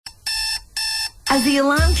as the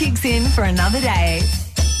alarm kicks in for another day.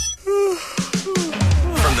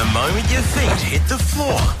 From the moment your feet hit the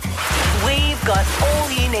floor. We've got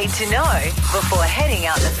all you need to know before heading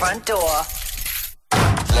out the front door.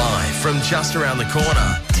 Live from just around the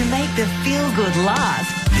corner. To make the feel-good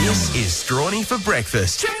last, This is Strawny for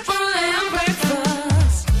Breakfast. Triple M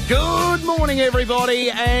breakfast. Good morning,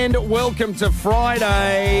 everybody, and welcome to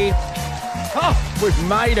Friday. Oh, we've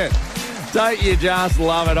made it. Don't you just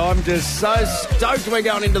love it? I'm just so stoked we're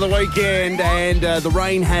going into the weekend, and the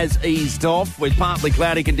rain has eased off with partly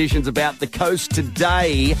cloudy conditions about the coast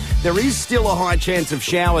today. There is still a high chance of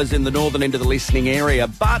showers in the northern end of the listening area,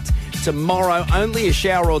 but tomorrow only a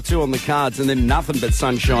shower or two on the cards, and then nothing but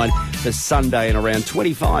sunshine for Sunday and around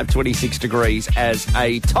 25, 26 degrees as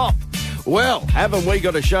a top. Well, haven't we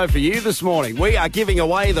got a show for you this morning? We are giving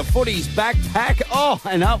away the Footies backpack. Oh,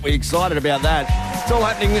 and aren't we excited about that? It's all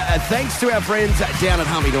happening thanks to our friends down at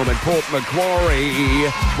Harvey Norman, Port Macquarie,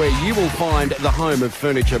 where you will find the home of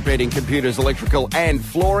furniture, bedding, computers, electrical and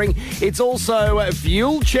flooring. It's also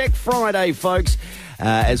Fuel Check Friday, folks.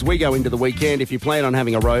 As we go into the weekend, if you plan on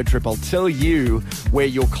having a road trip, I'll tell you where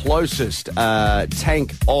your closest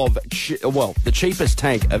tank of, the cheapest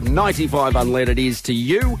tank of 95 unleaded is to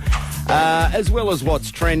you, as well as what's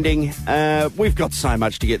trending. We've got so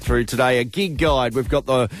much to get through today. A gig guide. We've got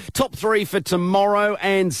the top three for tomorrow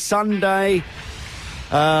and Sunday.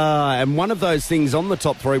 And one of those things on the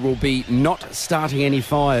top three will be not starting any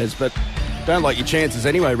fires, but don't like your chances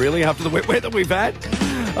anyway, really, after the wet weather we've had.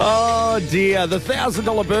 Oh, dear. The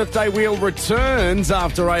 $1,000 birthday wheel returns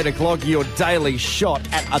after 8 o'clock. Your daily shot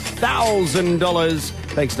at $1,000.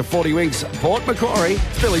 Thanks to 40 Winks, Port Macquarie.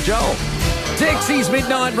 It's Billy Joel. Dexy's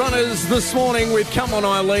Midnight Runners this morning with Come On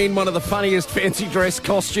Eileen, one of the funniest fancy dress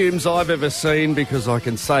costumes I've ever seen, because I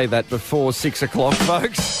can say that before 6 o'clock,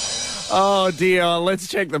 folks. Oh, dear. Let's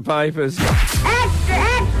check the papers. Extra,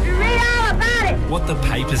 extra, read all about it. What the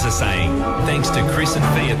papers are saying, thanks to Chris and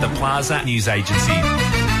Fee at the Plaza News Agency.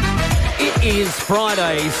 It is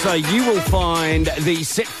Friday, so you will find the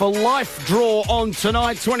Set for Life draw on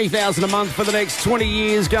tonight. $20,000 a month for the next 20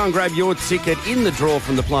 years. Go and grab your ticket in the draw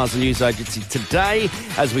from the Plaza News Agency today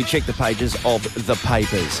as we check the pages of the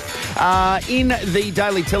papers. In the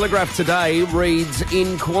Daily Telegraph today reads,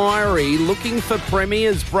 Inquiry looking for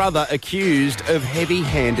Premier's brother accused of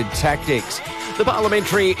heavy-handed tactics. The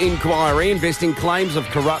parliamentary inquiry investing claims of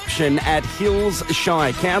corruption at Hills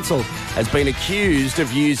Shire Council has been accused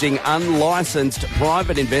of using unlicensed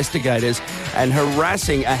private investigators and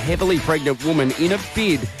harassing a heavily pregnant woman in a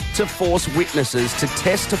bid to force witnesses to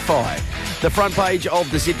testify. The front page of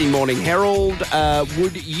the Sydney Morning Herald,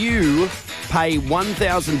 would you pay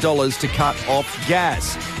 $1,000 to cut off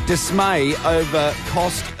gas? Dismay over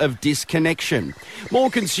cost of disconnection. More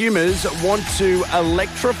consumers want to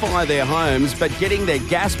electrify their homes, but getting their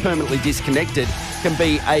gas permanently disconnected can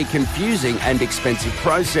be a confusing and expensive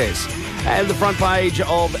process. And the front page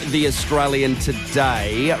of The Australian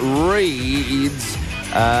today reads,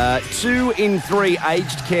 2 in 3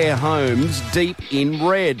 aged care homes deep in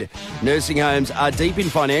red. Nursing homes are deep in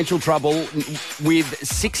financial trouble, with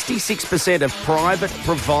 66% of private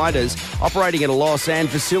providers operating at a loss and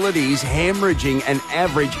facilities hemorrhaging an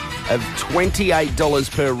average of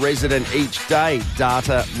 $28 per resident each day,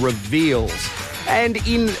 data reveals. And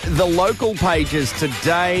in the local pages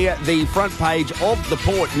today, the front page of the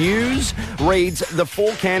Port News reads, the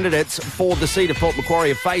 4 candidates for the seat of Port Macquarie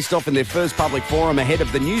have faced off in their first public forum ahead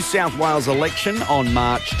of the New South Wales election on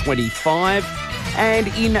March 25. And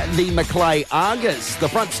in the Macleay Argus, the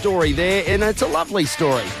front story there, and it's a lovely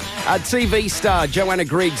story. TV star Joanna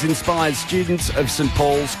Griggs inspires students of St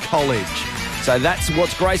Paul's College. So that's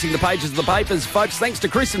what's gracing the pages of the papers, folks, thanks to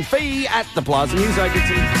Chris and Fee at the Plaza News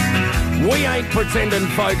Agency. We ain't pretending,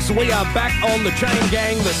 folks. We are back on the chain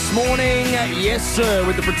gang this morning. Yes, sir,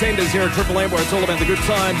 with the Pretenders here at Triple M, where it's all about the good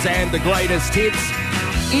times and the greatest hits.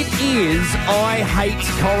 It is I Hate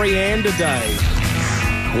Coriander Day.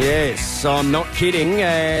 Yes, I'm not kidding.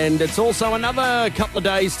 And it's also another couple of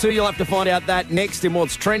days too. You'll have to find out that next in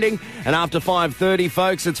what's trending. And after 5:30,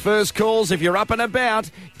 folks, it's first calls. If you're up and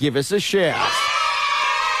about, give us a shout.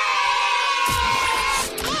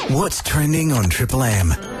 What's trending on Triple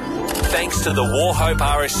M? Thanks to the Wauchope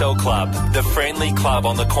RSL Club, the friendly club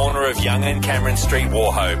on the corner of Young and Cameron Street,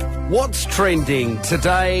 Wauchope. What's trending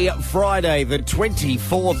today, Friday the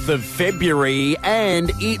 24th of February,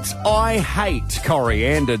 and it's I Hate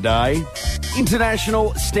Coriander Day,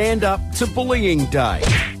 International Stand Up to Bullying Day,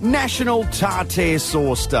 National Tartare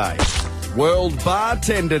Sauce Day, World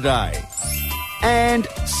Bartender Day, and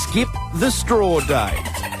Skip the Straw Day.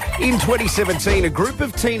 In 2017, a group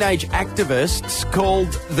of teenage activists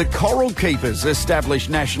called the Coral Keepers established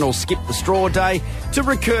National Skip the Straw Day to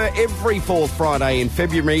recur every fourth Friday in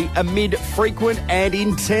February amid frequent and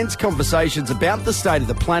intense conversations about the state of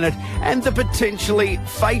the planet and the potentially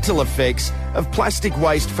fatal effects of plastic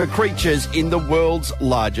waste for creatures in the world's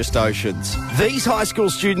largest oceans. These high school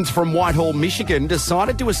students from Whitehall, Michigan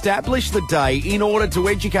decided to establish the day in order to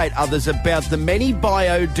educate others about the many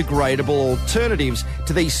biodegradable alternatives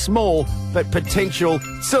to these small but potential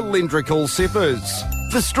cylindrical sippers.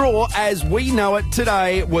 The straw, as we know it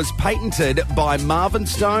today, was patented by Marvin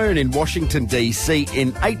Stone in Washington, D.C.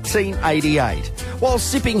 in 1888. While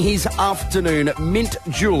sipping his afternoon mint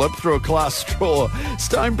julep through a glass straw,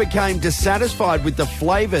 Stone became dissatisfied with the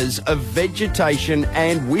flavours of vegetation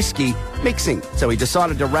and whiskey mixing. So he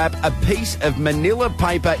decided to wrap a piece of manila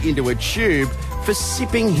paper into a tube for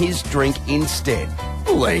sipping his drink instead.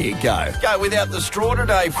 Well, there you go. Go without the straw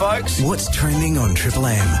today, folks. What's trending on Triple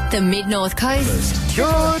M? The Mid-North Coast.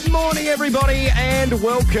 Good morning, everybody, and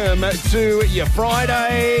welcome to your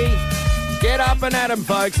Friday. Get up and at 'em,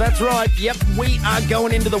 folks. That's right. Yep, we are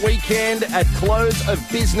going into the weekend at close of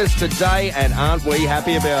business today, and aren't we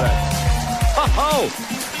happy about it? Ho-ho!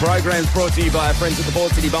 Program's brought to you by our friends at the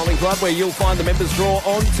Port City Bowling Club, where you'll find the members' draw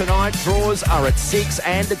on tonight. Draws are at 6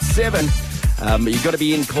 and at 7. You've got to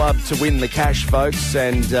be in club to win the cash, folks,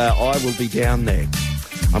 and I will be down there.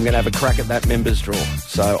 I'm going to have a crack at that members' draw.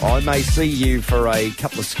 So I may see you for a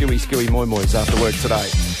couple of skewy moi-mois after work today.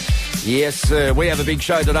 Yes, sir, we have a big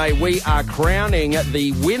show today. We are crowning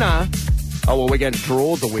the winner. Oh, well, we're going to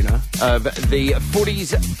draw the winner of the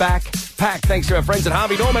Footies Backpack. Thanks to our friends at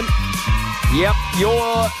Harvey Norman. Yep,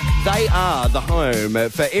 they are the home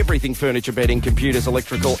for everything furniture, bedding, computers,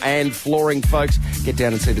 electrical and flooring, folks. Get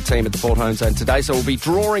down and see the team at the Port Home Zone today. So we'll be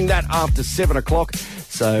drawing that after 7 o'clock.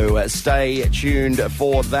 So stay tuned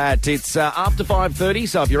for that. It's after 5:30,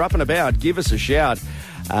 so if you're up and about, give us a shout.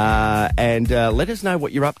 And let us know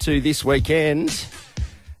what you're up to this weekend.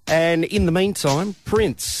 And in the meantime,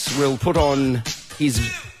 Prince will put on his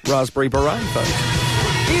Raspberry Beret, folks.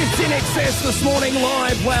 It's In Excess this morning,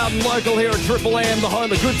 live, loud and local here at Triple M, the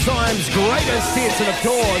home of good times, greatest hits, and of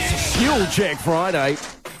course, Fuel Check Friday.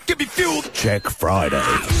 Give me Fuel Check Friday.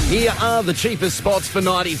 Here are the cheapest spots for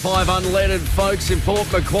 95 unleaded, folks. In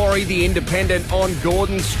Port Macquarie, the Independent on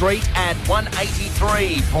Gordon Street at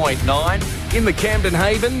 183.9. In the Camden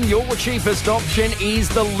Haven, your cheapest option is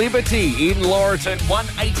the Liberty in Laurelton,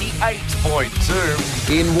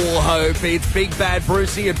 188.2. In Warhope, it's Big Bad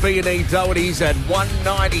Brucey at B&E Doherty's at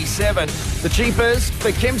 197. The cheapest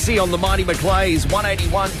for Kempsey on the Mighty Macleay's,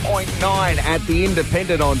 181.9 at the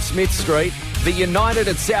Independent on Smith Street. The United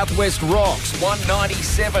at Southwest Rocks,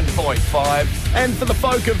 197.5. And for the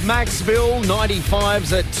folk of Maxville,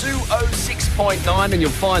 95's at 206.9, and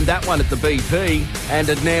you'll find that one at the BP. And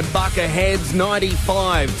at Nambucca Heads,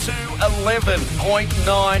 95,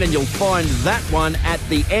 211.9, and you'll find that one at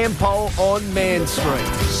the Ampol on Man Street.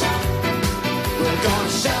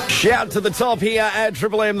 Shout to the top here at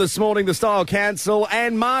Triple M this morning, the Style Council.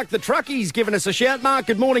 And Mark, the truckie's given us a shout. Mark,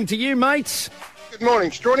 good morning to you, mates. Good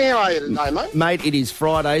morning, Strawny. How are you today, mate? Mate, it is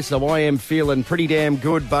Friday, so I am feeling pretty damn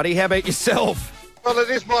good, buddy. How about yourself? Well, it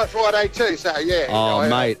is my Friday too, so yeah. Oh,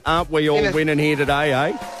 mate, aren't we all winning here today,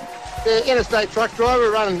 eh? Yeah, interstate truck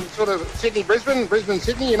driver, running sort of Sydney-Brisbane,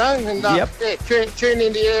 Brisbane-Sydney, you know, and yep. tune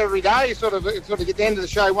into you every day, sort of get the end of the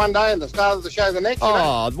show one day and the start of the show the next.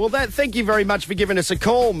 Oh, well, thank you very much for giving us a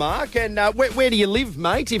call, Mark. And where do you live,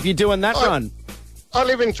 mate, if you're doing that run? I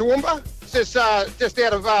live in Toowoomba. Just out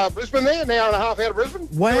of Brisbane there, an hour and a half out of Brisbane.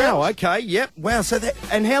 Wow, okay, yep. Wow,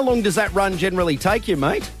 and how long does that run generally take you,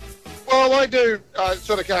 mate? Well, I do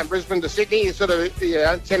sort of come Brisbane to Sydney, sort of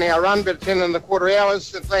 10-hour run, but 10 and a quarter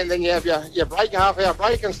hours, and then you have your break, half-hour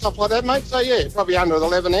break and stuff like that, mate. So, yeah, probably under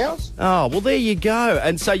 11 hours. Oh, well, there you go.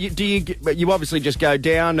 And so you obviously just go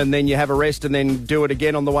down and then you have a rest and then do it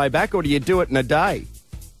again on the way back, or do you do it in a day?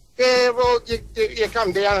 Yeah, well, you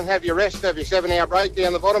come down and have your rest, have your 7-hour break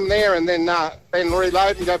down the bottom there, and then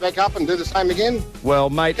reload and go back up and do the same again.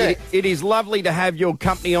 Well, mate, yeah. It is lovely to have your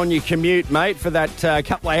company on your commute, mate, for that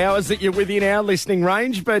couple of hours that you're within our listening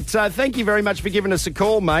range. But thank you very much for giving us a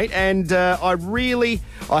call, mate. And I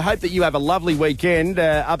hope that you have a lovely weekend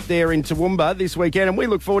up there in Toowoomba this weekend, and we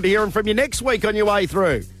look forward to hearing from you next week on your way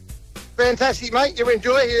through. Fantastic, mate. You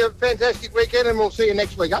enjoy. You have a fantastic weekend, and we'll see you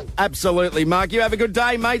next week, eh? Absolutely, Mark. You have a good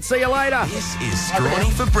day, mate. See you later. This is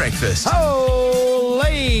Strawny for Breakfast.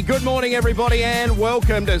 Holy! Good morning, everybody, and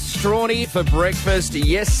welcome to Strawny for Breakfast.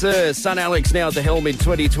 Yes, sir. Son Alex now at the helm in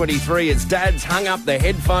 2023 as Dad's hung up the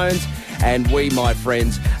headphones, and we, my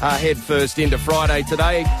friends, are head first into Friday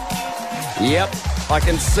today. Yep. I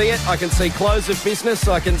can see it. I can see close of business.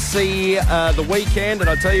 I can see the weekend, and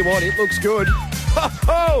I tell you what, it looks good.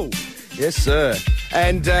 Ho-ho! Yes, sir.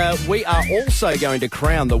 And we are also going to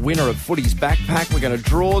crown the winner of Footy's Backpack. We're going to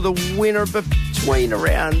draw the winner between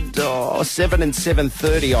around 7 and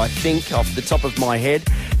 7:30, I think, off the top of my head,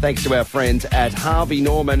 thanks to our friends at Harvey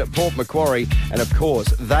Norman, Port Macquarie. And, of course,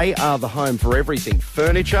 they are the home for everything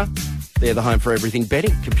furniture. They're the home for everything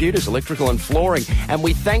bedding, computers, electrical and flooring. And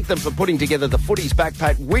we thank them for putting together the Footy's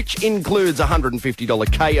Backpack, which includes a $150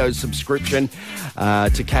 KO subscription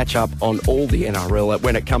to catch up on all the NRL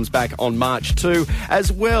when it comes back on March 2,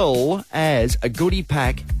 as well as a goodie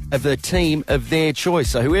pack of the team of their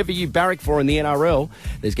choice. So whoever you barrack for in the NRL,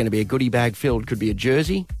 there's going to be a goodie bag filled. Could be a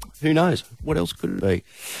jersey. Who knows? What else could it be?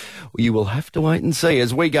 You will have to wait and see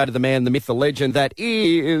as we go to the man, the myth, the legend, that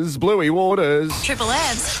is Bluey Waters. Triple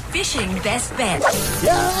M's Fishing Best Bet.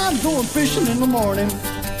 Yeah, I'm going fishing in the morning.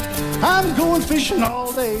 I'm going fishing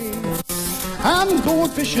all day. I'm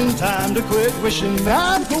going fishing, time to quit wishing.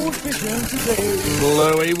 I'm going fishing today.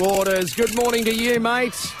 Bluey Waters, good morning to you,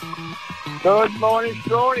 mate. Good morning,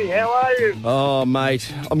 Shorty. How are you? Oh, mate,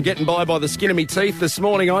 I'm getting by the skin of my teeth this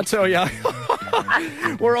morning, I tell you.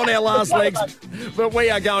 We're on our last legs, but we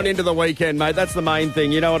are going into the weekend, mate. That's the main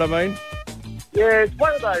thing, you know what I mean? Yeah, it's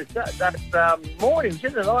one of those mornings,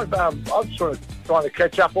 isn't it? I'm sort of trying to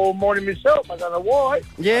catch up all morning myself. I don't know why.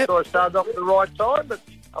 Yeah. I thought I started off at the right time, but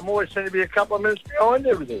I'm always seem to be a couple of minutes behind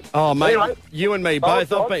everything. Oh, mate, anyway, you and me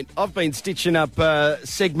both. I've been stitching up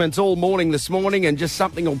segments all morning this morning, and just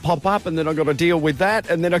something will pop up, and then I've got to deal with that,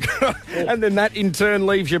 and then and then that in turn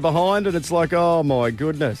leaves you behind, and it's like, oh my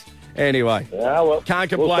goodness. Anyway, yeah, well, can't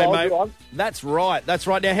complain, mate. That's right. Now,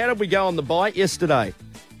 how did we go on the bite yesterday?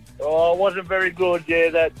 Oh, it wasn't very good.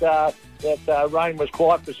 Yeah, that rain was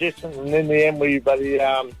quite persistent, and in the end, we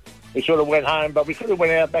sort of went home, but we could have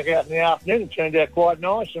went back out in the afternoon. It turned out quite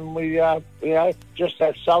nice, and we, just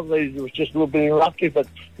that southerly was just a little bit eruptive, but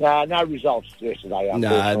no results yesterday.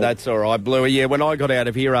 No, that's all right, Bluey. Yeah, when I got out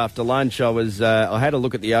of here after lunch, I had a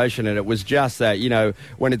look at the ocean, and it was just that,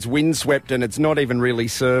 when it's windswept and it's not even really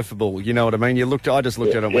surfable, you know what I mean? I just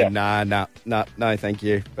looked at it and went, no, thank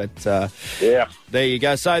you. But there you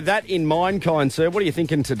go. So that in mind, kind sir, what are you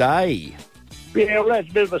thinking today? Yeah, well, that's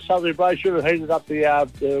a bit of a southerly breeze. Should have heated up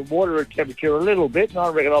the water temperature a little bit, and I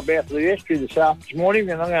reckon I'll be out to the estuary this morning,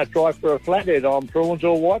 and I'm going to try for a flathead on prawns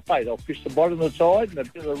or whitebait. I'll fish the bottom of the tide and a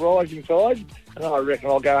bit of the rising tide, and I reckon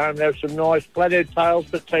I'll go home and have some nice flathead tails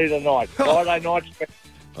for tea tonight. Friday night.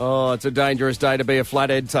 Oh, it's a dangerous day to be a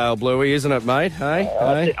flathead tail, Bluey, isn't it, mate? Hey?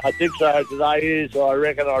 I think so. Today is, I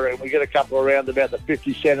reckon we get a couple around about the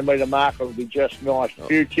 50-centimetre mark. It'll be just nice. A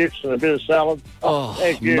few chips and a bit of salad. Oh,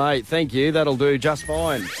 thank you. Mate, thank you. That'll do just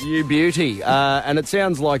fine. You beauty. And it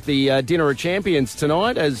sounds like the Dinner of Champions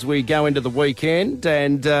tonight as we go into the weekend.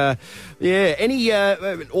 And,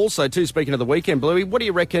 also, too, speaking of the weekend, Bluey, what do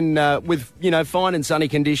you reckon with, fine and sunny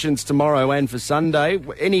conditions tomorrow and for Sunday?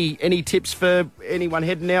 Any tips for anyone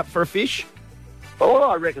heading out for a fish? Well,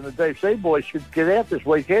 I reckon the deep sea boys should get out this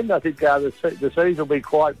weekend. I think the seas will be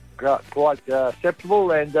quite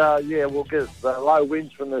acceptable, and we'll get low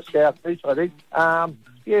winds from the southeast, I think. I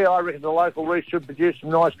reckon the local reef should produce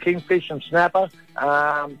some nice kingfish and snapper.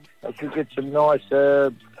 They should get some nice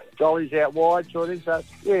dollies out wide, sort of thing.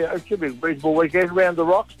 So, it should be a reasonable weekend around the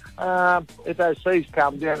rocks. If those seas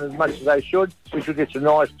come down as much as they should, we should get some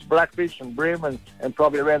nice blackfish and bream, and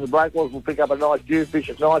probably around the breakwaters we'll pick up a nice jewfish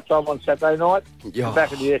at night time on Saturday night. Oh.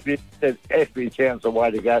 Back in the FB town's the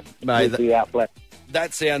way to go. Mate, flat.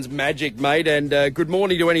 That sounds magic, mate. And good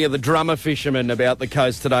morning to any of the drummer fishermen about the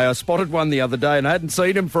coast today. I spotted one the other day and I hadn't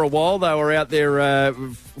seen them for a while. They were out there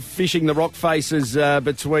fishing the rock faces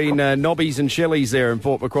between Nobbies and Shelley's there in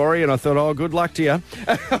Port Macquarie, and I thought, oh, good luck to you.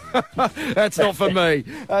 That's not for me.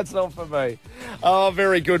 That's not for me. Oh,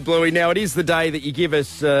 very good, Bluey. Now, it is the day that you give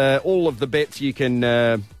us all of the bets you can,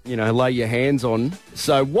 lay your hands on.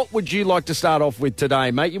 So what would you like to start off with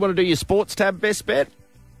today, mate? You want to do your sports tab best bet?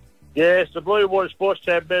 Yes, the Blue Water Sports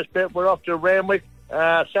Tab best bet. We're off to Randwick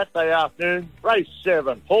Saturday afternoon. Race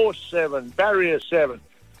 7, Horse 7, Barrier 7,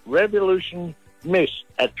 Revolution Miss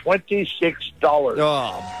at $26.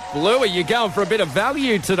 Oh, Bluey, you're going for a bit of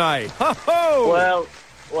value today. Ho-ho!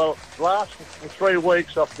 Well, last 3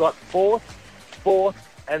 weeks I've got 4th, 4th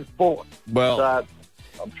and 4th. Well, so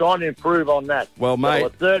I'm trying to improve on that. Well, mate, a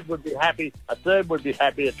third would be happy at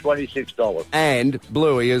 $26. And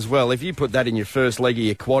Bluey as well. If you put that in your first leg of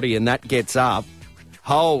your quaddie and that gets up,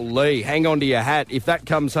 holy, hang on to your hat. If that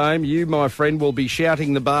comes home, you, my friend, will be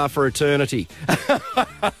shouting the bar for eternity.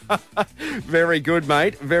 Very good,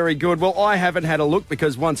 mate. Very good. Well, I haven't had a look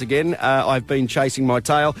because, once again, I've been chasing my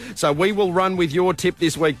tail. So we will run with your tip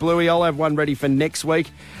this week, Bluey. I'll have one ready for next week.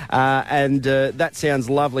 And that sounds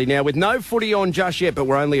lovely. Now, with no footy on just yet, but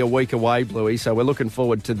we're only a week away, Bluey, so we're looking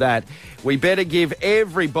forward to that. We better give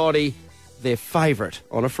everybody their favourite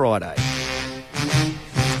on a Friday.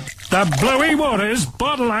 The Bluey Waters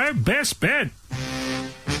Bottle-O Best Bet.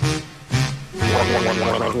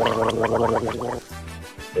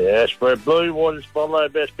 Yes, for Blue Waters Bottle-O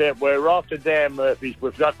Best Bet, we're off to Dan Murphy's.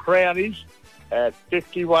 We've got Crownies at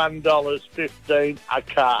 $51.15 a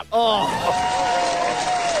carton. Oh,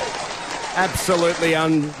 absolutely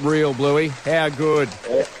unreal, Bluey. How good.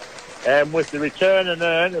 Yeah. And with the return and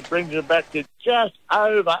earn, it brings it back to just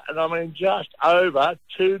over, and I mean just over,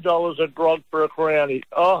 $2 a grog for a Crownie.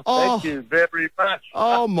 Oh, thank you very much.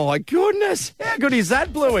 Oh, my goodness. How good is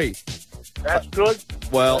that, Bluey? That's good.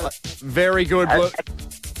 Well, very good, Bluey.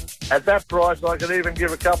 At that price, I could even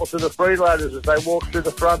give a couple to the freeloaders as they walk through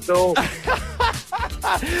the front door.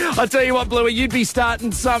 I tell you what, Bluey, you'd be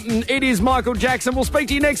starting something. It is Michael Jackson. We'll speak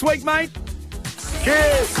to you next week, mate.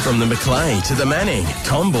 Cheers. From the Macleay to the Manning,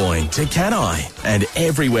 Comboyne to Cat-Eye, and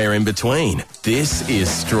everywhere in between, this is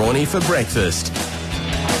Strawny for Breakfast. Hey,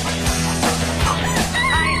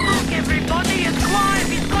 look, everybody, it's Clive.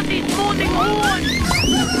 He's got his morning horn.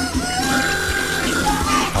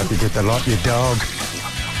 Hope you get the lot, you dog.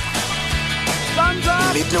 Thumbs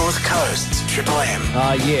up! Mid-North Coast's Triple M.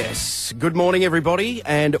 Yes. Good morning, everybody,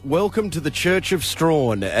 and welcome to the Church of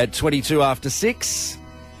Strawn at 22 after 6.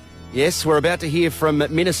 Yes, we're about to hear from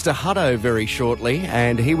Minister Hutto very shortly,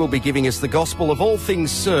 and he will be giving us the gospel of all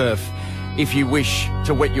things surf if you wish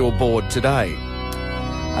to wet your board today.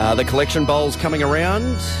 The collection bowl's coming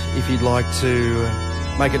around if you'd like to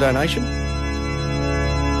make a donation.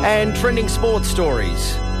 And trending sports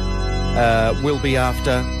stories will be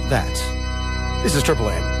after that. This is Triple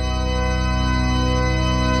M.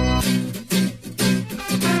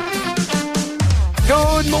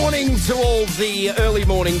 Good morning to all the early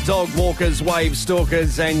morning dog walkers, wave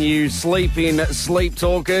stalkers, and you sleep-in sleep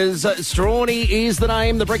talkers. Strawny is the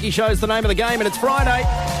name, the Brekkie Show's the name of the game, and it's Friday.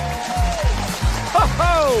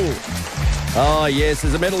 Ho-ho! Oh, yes,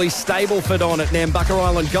 there's a Medley Stableford on at Nambucca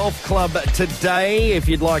Island Golf Club today. If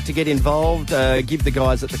you'd like to get involved, give the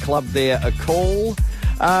guys at the club there a call.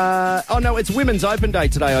 Oh, no, it's Women's Open Day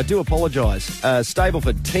today. I do apologise.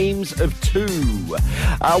 Stableford, teams of 2.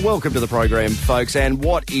 Welcome to the program, folks, and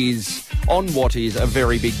what is a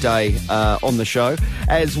very big day on the show.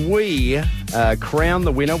 As we crown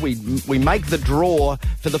the winner, we make the draw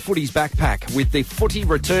for the Footy's backpack with the Footy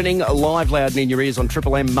returning live loud and in your ears on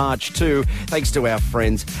Triple M March 2, thanks to our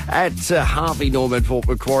friends at Harvey Norman Port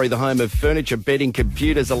Macquarie, the home of furniture, bedding,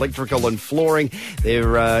 computers, electrical and flooring.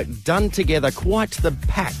 They're done together quite the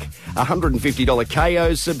pack. $150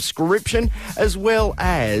 KO subscription, as well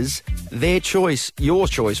as their choice, your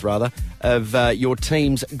choice rather, of your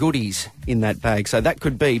team's goodies in that bag. So that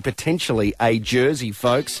could be potentially a jersey,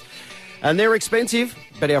 folks. And they're expensive,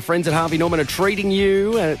 but our friends at Harvey Norman are treating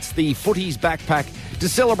you. And it's the Footy's backpack to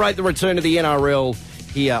celebrate the return of the NRL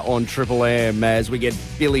here on Triple M as we get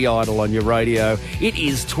Billy Idol on your radio. It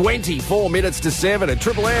is 24 minutes to 7 at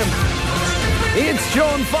Triple M. It's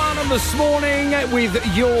John Farnham this morning with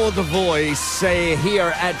You're the Voice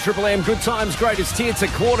here at Triple M. Good times, greatest hits at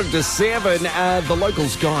 6:45. The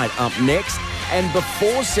Locals Guide up next. And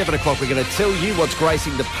before 7 o'clock, we're going to tell you what's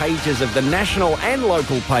gracing the pages of the national and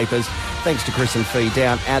local papers, thanks to Chris and Fee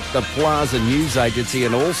down at the Plaza News Agency.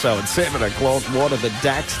 And also at 7 o'clock, what are the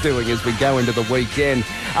Dacks doing as we go into the weekend?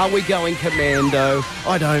 Are we going commando?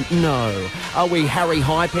 I don't know. Are we Harry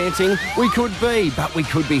High-panting? We could be, but we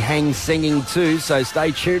could be hang singing too. So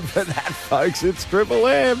stay tuned for that, folks. It's Triple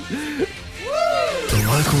M. The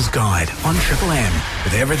Locals Guide on Triple M,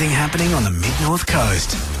 with everything happening on the Mid-North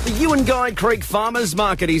Coast. The Ewan-Guy Creek Farmers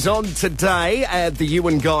Market is on today at the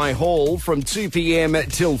Ewan-Guy Hall from 2 p.m.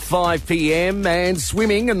 till 5 p.m. and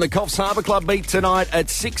swimming and the Coffs Harbour Club meet tonight at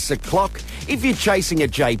 6 o'clock. If you're chasing a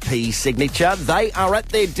JP signature, they are at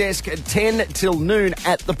their desk at 10 till noon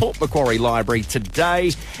at the Port Macquarie Library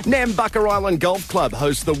today. Nambucca Island Golf Club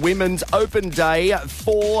hosts the Women's Open Day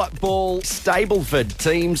 4-ball Stableford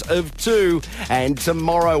teams of 2. And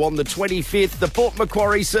tomorrow on the 25th, the Port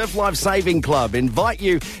Macquarie Surf Life Saving Club invite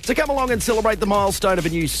you to come along and celebrate the milestone of a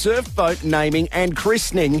new surf boat naming and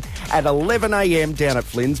christening at 11 a.m. down at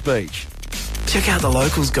Flynn's Beach. Check out the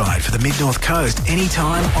Locals Guide for the Mid-North Coast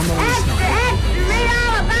anytime on the listener. Read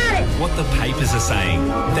all about it. What the papers are saying,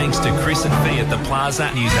 thanks to Chris and Fee at the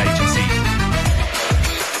Plaza News Agency.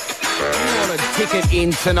 What a ticket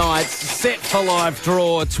in tonight's Set for Life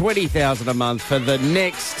draw, $20,000 a month for the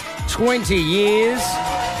next 20 years.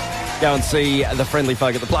 Go and see the friendly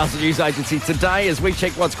folk at the Plaza News Agency today as we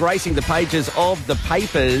check what's gracing the pages of the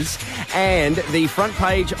papers. And the front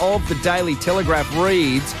page of the Daily Telegraph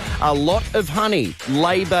reads, "A lot of honey.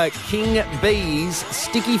 Labor king bees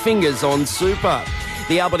sticky fingers on super."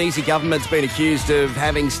 The Albanese government's been accused of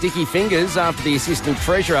having sticky fingers after the Assistant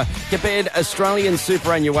Treasurer compared Australian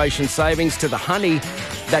superannuation savings to the honey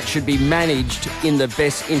that should be managed in the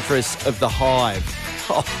best interests of the hive.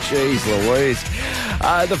 Oh, jeez Louise.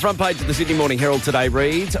 The front page of the Sydney Morning Herald today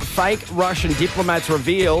reads, "Fake Russian diplomats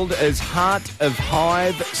revealed as heart of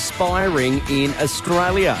hive spiring in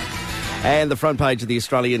Australia." And the front page of the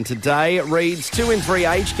Australian today reads, 2 in 3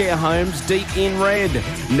 aged care homes deep in red.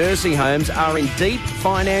 Nursing homes are in deep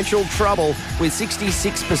financial trouble with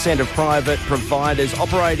 66% of private providers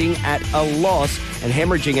operating at a loss and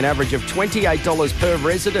hemorrhaging an average of $28 per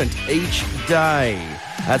resident each day.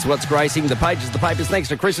 That's what's gracing the pages of the papers thanks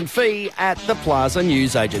to Chris and Fee at the Plaza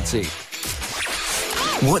News Agency.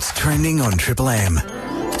 What's trending on Triple M?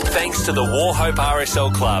 Thanks to the Wauchope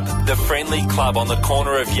RSL Club, the friendly club on the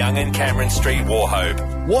corner of Young and Cameron Street,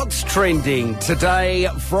 Wauchope. What's trending today,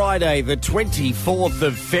 Friday the 24th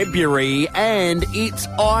of February, and it's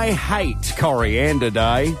I Hate Coriander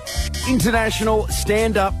Day, International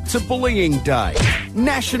Stand Up to Bullying Day,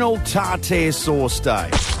 National Tartare Sauce Day,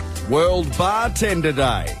 World Bartender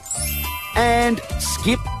Day, and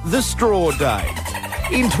Skip the Straw Day.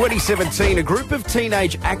 In 2017, a group of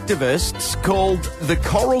teenage activists called the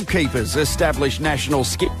Coral Keepers established National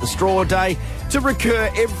Skip the Straw Day to recur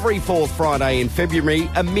every fourth Friday in February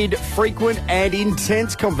amid frequent and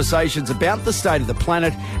intense conversations about the state of the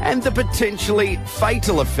planet and the potentially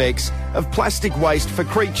fatal effects of plastic waste for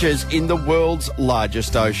creatures in the world's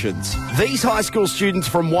largest oceans. These high school students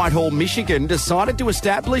from Whitehall, Michigan decided to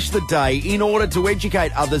establish the day in order to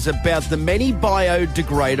educate others about the many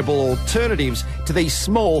biodegradable alternatives to these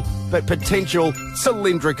small but potential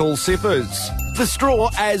cylindrical sippers. The straw,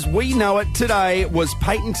 as we know it today, was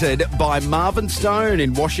patented by Marvin Stone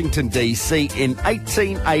in Washington, D.C. in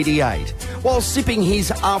 1888. While sipping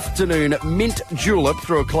his afternoon mint julep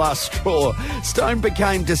through a glass straw, Stone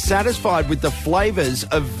became dissatisfied with the flavours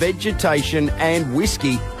of vegetation and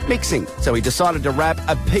whiskey mixing. So he decided to wrap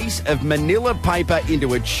a piece of manila paper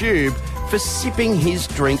into a tube for sipping his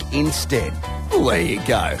drink instead. Well, there you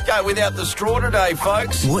go. Go without the straw today,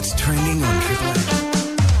 folks. What's trending on Triple M?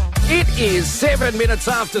 It is 7 minutes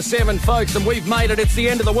after 7, folks, and we've made it. It's the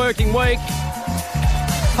end of the working week.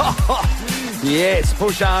 Yes,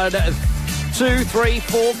 push hard. 2, 3,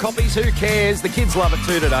 4 copies. Who cares? The kids love it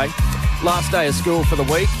too today. Last day of school for the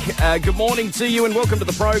week. Good morning to you and welcome to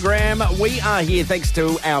the program. We are here thanks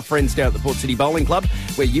to our friends down at the Port City Bowling Club,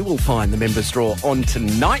 where you will find the members' draw on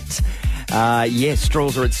tonight. Yes,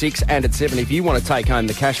 straws are at 6 and at 7. If you want to take home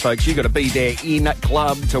the cash, folks, you've got to be there in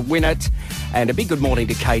club to win it. And a big good morning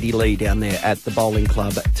to Katie Lee down there at the bowling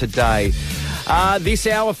club today. This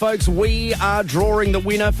hour, folks, we are drawing the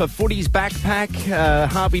winner for Footy's backpack.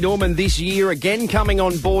 Harvey Norman this year again coming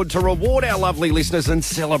on board to reward our lovely listeners and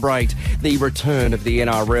celebrate the return of the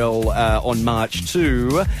NRL on March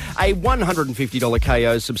 2. A $150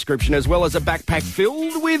 KO subscription as well as a backpack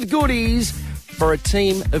filled with goodies for a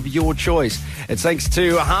team of your choice. It's thanks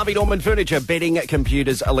to Harvey Norman Furniture, bedding,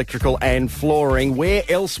 computers, electrical and flooring. Where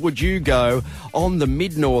else would you go on the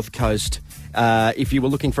mid-north coast if you were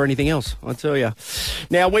looking for anything else, I tell you.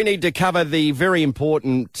 Now, we need to cover the very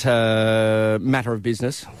important matter of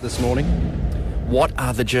business this morning. What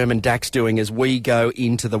are the German DAX doing as we go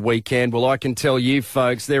into the weekend? Well, I can tell you,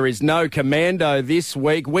 folks, there is no commando this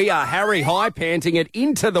week. We are Harry High panting it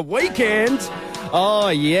into the weekend. Oh,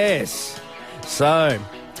 yes. So,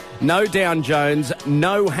 no Down Jones,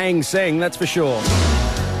 no Hang Seng, that's for sure.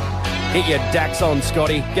 Hit your DAX on,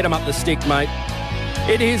 Scotty. Get him up the stick, mate.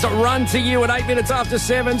 It is Run to You at 8 minutes after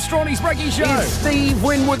 7. Strawny's Brekkie Show. It's Steve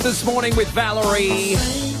Winwood this morning with Valerie.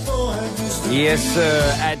 Yes,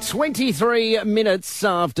 sir. At 23 minutes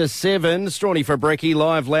after 7, Strawny for Brekkie,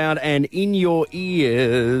 live, loud and in your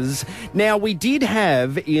ears. Now, we did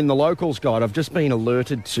have in the locals guide, I've just been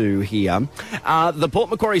alerted to here, the Port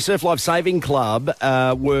Macquarie Surf Life Saving Club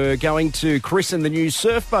were going to christen the new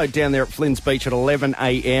surfboat down there at Flynn's Beach at 11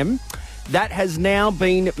 a.m. That has now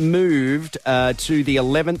been moved to the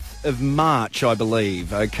 11th of March, I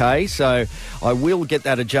believe. Okay, so I will get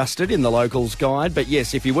that adjusted in the locals guide. But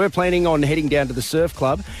yes, if you were planning on heading down to the surf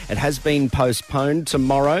club, it has been postponed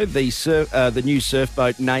tomorrow. The new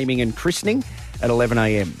surfboat naming and christening at 11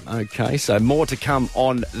 a.m. Okay, so more to come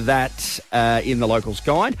on that in the Locals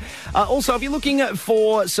Guide. Also, if you're looking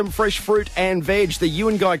for some fresh fruit and veg, the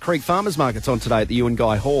Ewan-Guy Creek Farmers Market's on today at the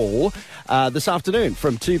Ewan-Guy Hall this afternoon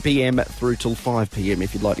from 2 p.m. through till 5 p.m.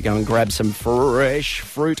 if you'd like to go and grab some fresh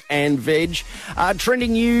fruit and veg.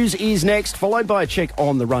 Trending news is next, followed by a check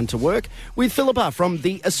on the run to work with Philippa from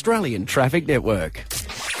the Australian Traffic Network.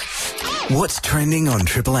 What's trending on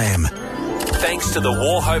Triple M? Thanks to the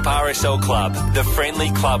Wauchope RSL Club, the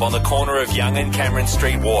friendly club on the corner of Young and Cameron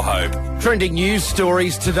Street, Wauchope. Trending news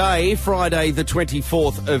stories today, Friday the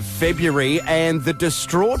 24th of February, and the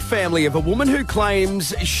distraught family of a woman who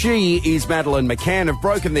claims she is Madeleine McCann have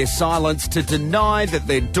broken their silence to deny that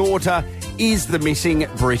their daughter is the missing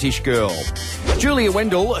British girl. Julia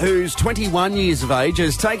Wendell, who's 21 years of age,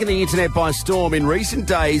 has taken the internet by storm in recent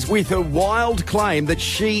days with a wild claim that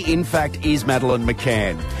she, in fact, is Madeleine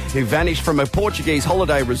McCann, who vanished from a Portuguese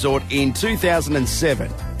holiday resort in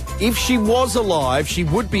 2007. If she was alive, she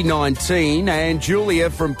would be 19, and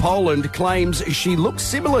Julia from Poland claims she looks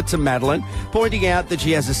similar to Madeleine, pointing out that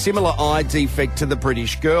she has a similar eye defect to the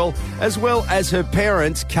British girl, as well as her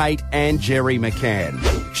parents, Kate and Jerry McCann.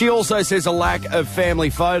 She also says a lack of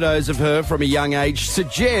family photos of her from a young age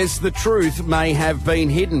suggests the truth may have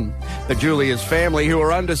been hidden. But Julia's family, who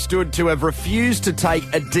are understood to have refused to take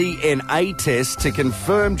a DNA test to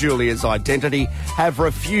confirm Julia's identity, have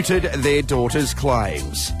refuted their daughter's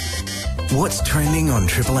claims. What's trending on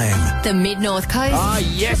Triple M? The Mid-North Coast.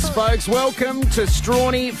 Yes, folks. Welcome to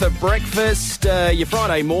Strawny for breakfast, your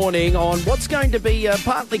Friday morning on what's going to be a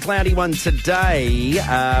partly cloudy one today.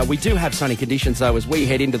 We do have sunny conditions, though, as we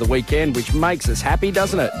head into the weekend, which makes us happy,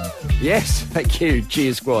 doesn't it? Yes, thank you.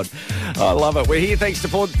 Cheers, squad. I love it. We're here thanks to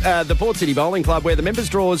the Port City Bowling Club, where the members'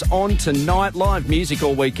 draw is on tonight. Live music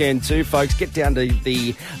all weekend, too, folks. Get down to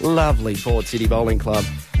the lovely Port City Bowling Club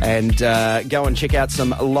and go and check out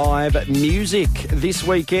some live music this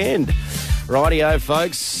weekend. Rightio,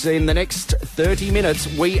 folks. In the next 30 minutes,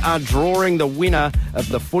 we are drawing the winner of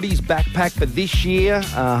the Footies Backpack for this year.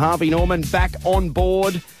 Harvey Norman back on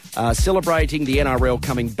board, celebrating the NRL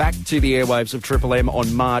coming back to the airwaves of Triple M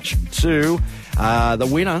on March 2. The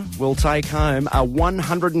winner will take home a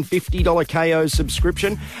 $150 KO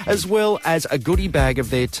subscription, as well as a goodie bag of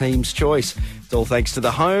their team's choice. It's all thanks to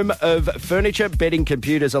the home of furniture, bedding,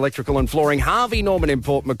 computers, electrical and flooring, Harvey Norman in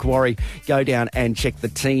Port Macquarie. Go down and check the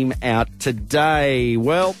team out today.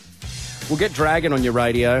 Well, we'll get Dragon on your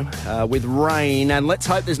radio with rain, and let's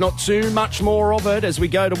hope there's not too much more of it as we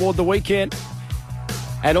go toward the weekend.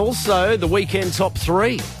 And also the weekend top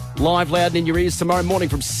three. Live loud and in your ears tomorrow morning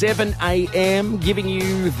from 7 a.m, giving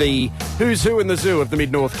you the who's who in the zoo of the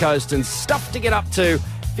Mid-North Coast and stuff to get up to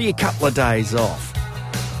for your couple of days off.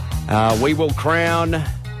 We will crown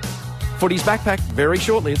Footies Backpack very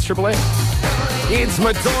shortly. It's Triple M. It's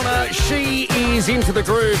Madonna. She is into the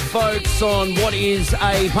groove, folks, on what is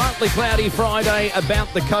a partly cloudy Friday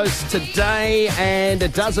about the coast today. And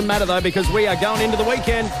it doesn't matter, though, because we are going into the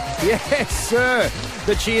weekend. Yes, sir.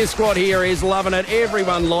 The Cheer Squad here is loving it.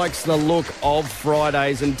 Everyone likes the look of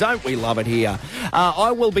Fridays, and don't we love it here?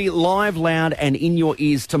 I will be live, loud, and in your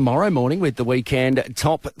ears tomorrow morning with the weekend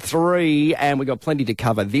top three, and we've got plenty to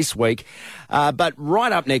cover this week. But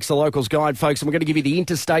right up next, the Locals Guide, folks, and we're going to give you the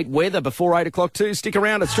interstate weather before 8 o'clock too. Stick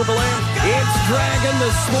around, it's Triple M. It's Dragon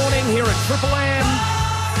this morning here at Triple M.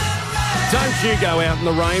 Don't you go out in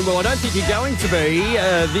the rain. Well, I don't think you're going to be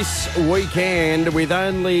this weekend with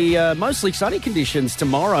only mostly sunny conditions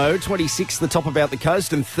tomorrow. 26 the top about the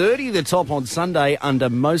coast and 30 the top on Sunday under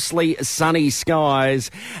mostly sunny skies.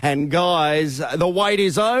 And guys, the wait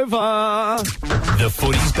is over. The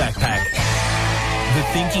Footies Backpack. The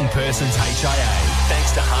Thinking Person's HIA.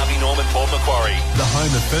 Thanks to Harvey Norman Port Macquarie. The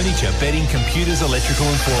home of furniture, bedding, computers, electrical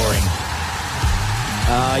and flooring.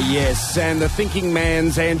 Yes, and the thinking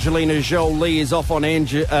man's Angelina Jolie is off on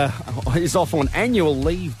annual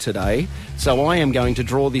leave today, so I am going to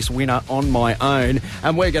draw this winner on my own,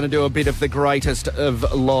 and we're going to do a bit of the greatest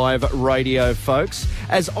of live radio, folks,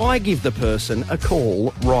 as I give the person a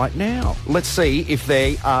call right now. Let's see if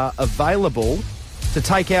they are available to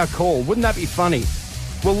take our call. Wouldn't that be funny?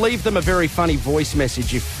 We'll leave them a very funny voice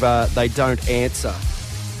message if they don't answer.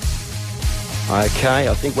 Okay,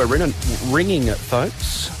 I think we're ringing it,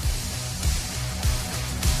 folks.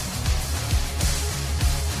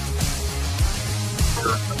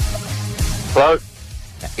 Hello?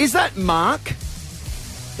 Is that Mark?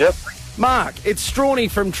 Yep. Mark, it's Strawny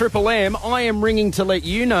from Triple M. I am ringing to let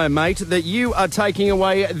you know, mate, that you are taking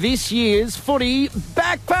away this year's Footy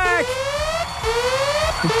Backpack.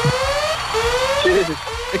 Cheers.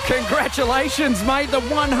 Congratulations, mate. The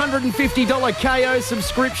 $150 KO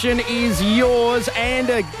subscription is yours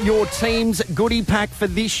and your team's goodie pack for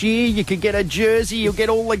this year. You can get a jersey. You'll get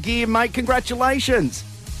all the gear, mate. Congratulations.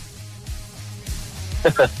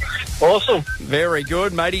 Awesome. Very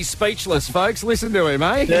good, mate. He's speechless, folks. Listen to him,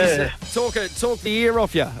 eh? Yeah. Talk the ear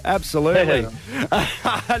off you. Absolutely.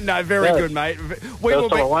 No, very good, mate. We First will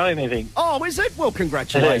time be... I won anything. Oh, is it? Well,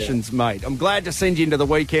 congratulations, mate. I'm glad to send you into the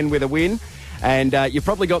weekend with a win. And you've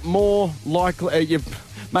probably got more likely...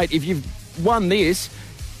 mate, if you've won this...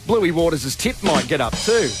 Bluey Waters' tip might get up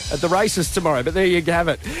too at the races tomorrow, but there you have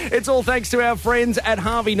it. It's all thanks to our friends at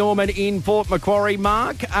Harvey Norman in Port Macquarie.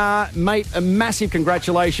 Mark, mate, a massive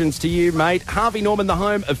congratulations to you, mate. Harvey Norman, the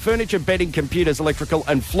home of furniture, bedding, computers, electrical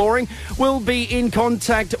and flooring, will be in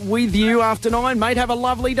contact with you after 9. Mate, have a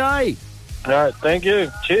lovely day. All right, thank you.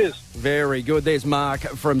 Cheers. Very good. There's Mark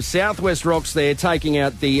from Southwest Rocks there taking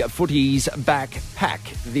out the Footies backpack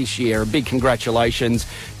this year. A big congratulations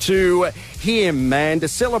to him. And to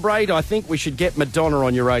celebrate, I think we should get Madonna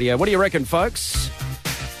on your radio. What do you reckon, folks?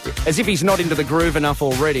 As if he's not into the groove enough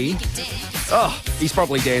already. Oh, he's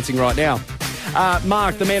probably dancing right now.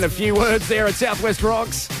 Mark, the man of few words there at Southwest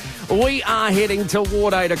Rocks. We are heading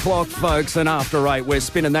toward 8 o'clock, folks, and after 8, we're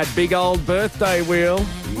spinning that big old birthday wheel.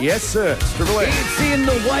 Yes, sir. It's Triple M. It's in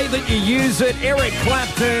the way that you use it. Eric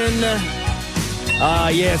Clapton.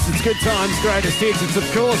 Yes, it's Good Times, Greatest Hits. It's, of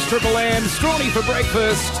course, Triple M. Strawny for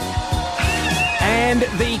breakfast. And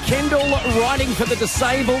the Kendall Writing for the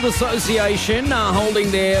Disabled Association are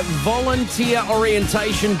holding their Volunteer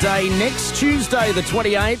Orientation Day next Tuesday, the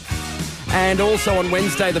 28th. And also on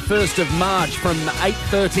Wednesday, the 1st of March from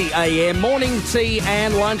 8:30am. Morning tea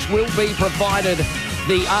and lunch will be provided.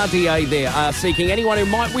 The RDA there are seeking anyone who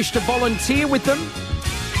might wish to volunteer with them.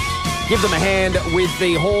 Give them a hand with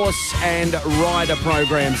the horse and rider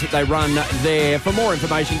programs that they run there. For more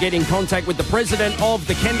information, get in contact with the president of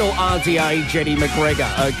the Kendall RDA, Jetty McGregor,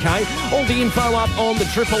 OK? All the info up on the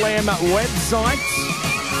Triple M website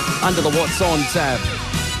under the What's On tab.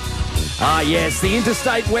 Yes, the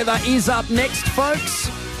interstate weather is up next, folks.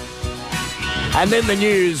 And then the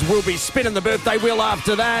news. We'll be spinning the birthday wheel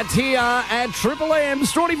after that here at Triple M.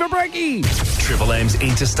 Strawny for Brekkie. Triple M's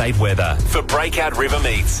interstate weather for Breakout River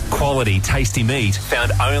Meats. Quality, tasty meat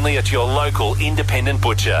found only at your local independent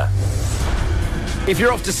butcher. If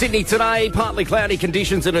you're off to Sydney today, partly cloudy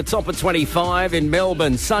conditions at a top of 25. In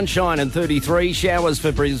Melbourne, sunshine and 33. Showers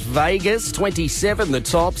for Vegas, 27 the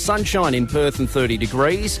top. Sunshine in Perth and 30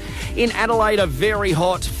 degrees. In Adelaide, a very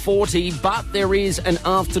hot 40, but there is an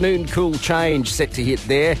afternoon cool change set to hit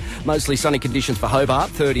there. Mostly sunny conditions for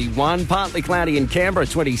Hobart, 31. Partly cloudy in Canberra,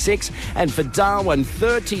 26. And for Darwin,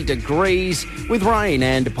 30 degrees with rain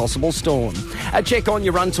and a possible storm. A check on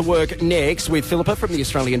your run to work next with Philippa from the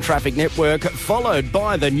Australian Traffic Network, followed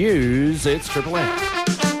by the news. It's Triple M.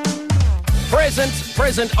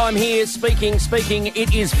 Present, I'm here speaking.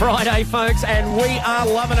 It is Friday, folks, and we are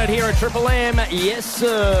loving it here at Triple M. Yes,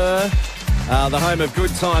 sir. The home of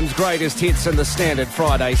Good Times, Greatest Hits and the Standard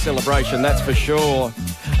Friday celebration, that's for sure.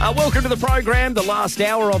 Welcome to the program, the last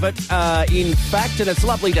hour of it, in fact, and it's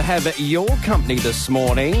lovely to have your company this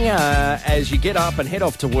morning as you get up and head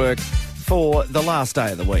off to work for the last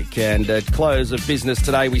day of the week. And at close of business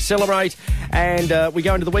today, we celebrate and we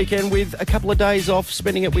go into the weekend with a couple of days off,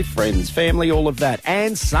 spending it with friends, family, all of that.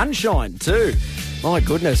 And sunshine too. My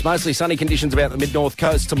goodness, mostly sunny conditions about the mid-north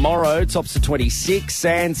coast tomorrow, tops to 26,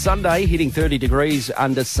 and Sunday hitting 30 degrees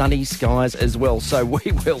under sunny skies as well. So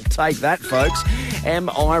we will take that, folks. Am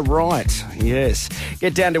I right? Yes.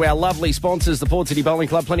 Get down to our lovely sponsors, the Port City Bowling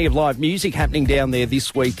Club. Plenty of live music happening down there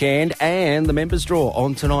this weekend, and the members draw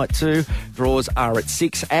on tonight too. Draws are at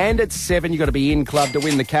 6 and at 7. You've got to be in club to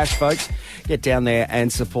win the cash, folks. Get down there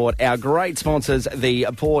and support our great sponsors, the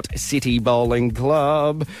Port City Bowling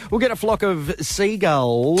Club. We'll get a flock of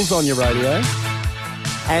seagulls on your radio,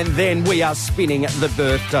 and then we are spinning the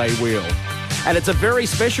birthday wheel. And it's a very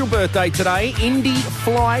special birthday today. Indy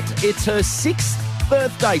Flight, it's her 6th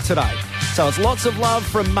birthday today. So it's lots of love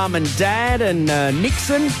from Mum and Dad and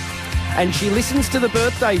Nixon. And she listens to the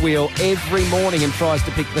birthday wheel every morning and tries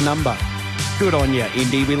to pick the number. Good on you,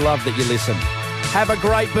 Indy. We love that you listen. Have a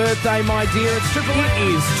great birthday, my dear. It's Triple M.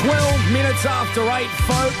 It is 12 minutes after 8,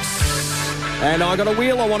 folks. And I got a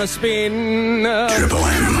wheel I want to spin. Triple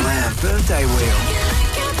M birthday wheel.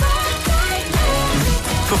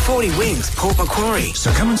 For 40 Wings, Port Macquarie. So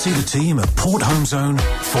come and see the team at Port Home Zone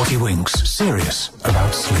 40 Winks. Serious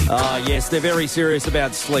about sleep. Yes, they're very serious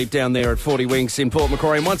about sleep down there at 40 Winks in Port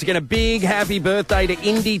Macquarie. And once again, a big happy birthday to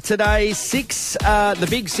Indy today. The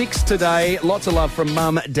big 6 today. Lots of love from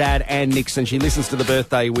Mum, Dad and Nixon. She listens to the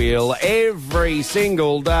birthday wheel every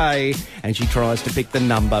single day and she tries to pick the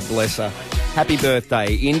number, bless her. Happy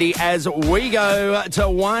birthday, Indy, as we go to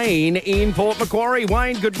Wayne in Port Macquarie.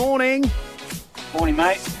 Wayne, good morning. Morning,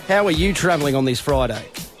 mate. How are you travelling on this Friday?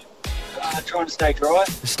 Trying to stay dry.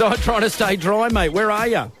 Trying to stay dry, mate. Where are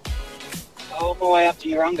you? On my way up to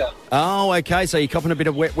Urunga. Oh, okay. So you're copping a bit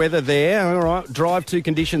of wet weather there. All right. Drive to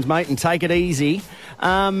conditions, mate, and take it easy.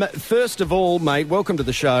 First of all, mate, welcome to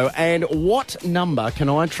the show. And what number can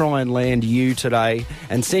I try and land you today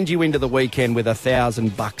and send you into the weekend with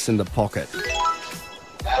 $1,000 in the pocket?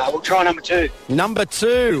 We'll try number 2. Number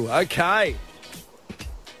 2. Okay.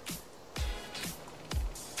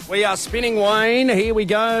 We are spinning, Wayne. Here we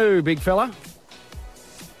go, big fella.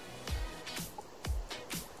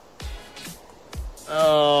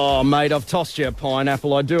 Oh, mate, I've tossed you a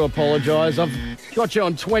pineapple. I do apologise. I've got you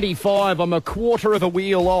on 25. I'm a quarter of a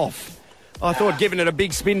wheel off. I thought giving it a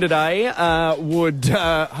big spin today would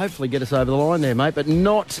hopefully get us over the line there, mate, but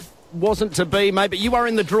wasn't to be, mate. But you are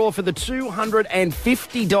in the draw for the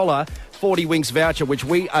 $250 40 Winks voucher, which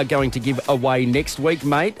we are going to give away next week,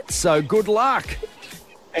 mate. So good luck.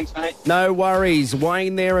 Thanks, mate. No worries.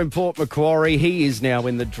 Wayne there in Port Macquarie. He is now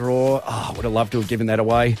in the draw. Oh, I would have loved to have given that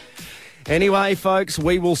away. Anyway, folks,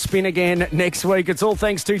 we will spin again next week. It's all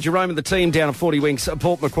thanks to Jerome and the team down at 40 Winks at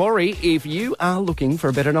Port Macquarie. If you are looking for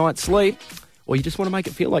a better night's sleep, or you just want to make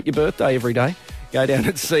it feel like your birthday every day, go down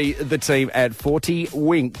and see the team at 40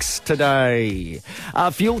 Winks today.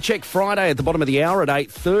 Fuel Check Friday at the bottom of the hour at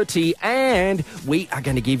 8:30, and we are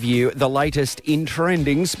going to give you the latest in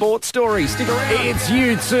trending sports stories. Stick around. It's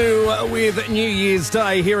you two with New Year's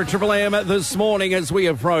Day here at Triple M this morning as we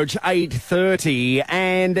approach 8:30,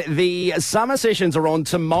 and the summer sessions are on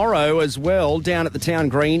tomorrow as well down at the Town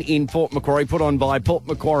Green in Port Macquarie, put on by Port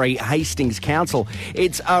Macquarie Hastings Council.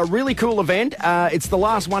 It's a really cool event. It's the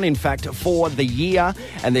last one, in fact, for the year,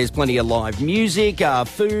 and there's plenty of live music,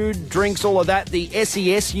 food, drinks, all of that. The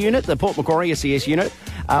SES unit, the Port Macquarie SES unit,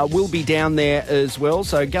 will be down there as well,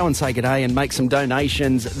 so go and say good day and make some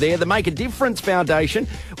donations there. The Make a Difference Foundation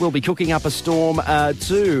will be cooking up a storm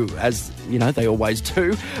too, as you know they always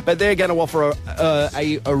do, but they're going to offer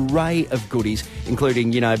a array of goodies,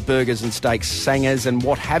 including, burgers and steaks, sangers and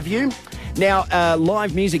what have you. Now,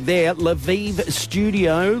 live music there, Lviv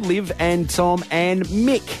Studio, Liv and Tom and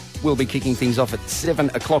Mick will be kicking things off at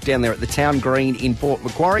 7 o'clock down there at the Town Green in Port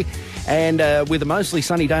Macquarie. And with a mostly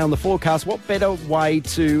sunny day on the forecast, what better way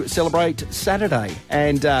to celebrate Saturday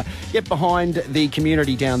and get behind the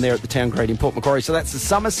community down there at the Town Green in Port Macquarie. So that's the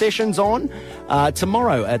summer sessions on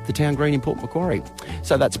tomorrow at the Town Green in Port Macquarie.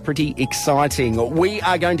 So that's pretty exciting. We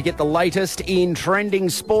are going to get the latest in trending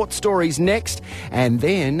sports stories next, and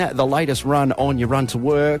then the latest run on your run to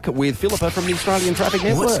work with Philippa from the Australian Traffic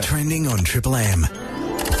Network. What's trending on Triple M?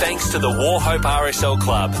 Thanks to the Warhope RSL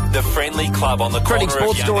Club, the friendly club on the corner Trending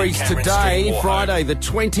sports of Young and stories Cameron today, Street, Warhope. Friday the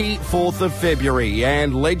 24th of February,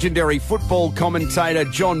 and legendary football commentator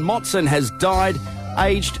John Motson has died,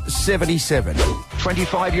 aged 77.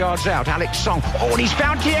 25 yards out, Alex Song. Oh, and he's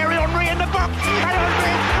found Thierry Henry in the box. And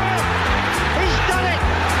Henry's done it.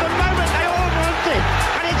 The moment they all wanted.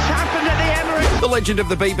 And it's happened at the Emirates. The legend of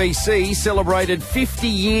the BBC celebrated 50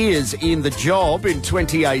 years in the job in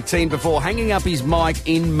 2018 before hanging up his mic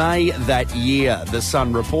in May that year, The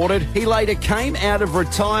Sun reported. He later came out of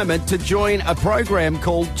retirement to join a program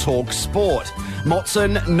called Talk Sport.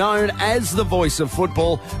 Motson, known as the voice of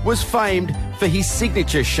football, was famed for his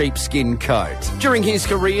signature sheepskin coat. During his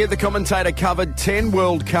career, the commentator covered 10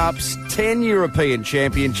 World Cups, 10 European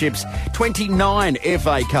Championships, 29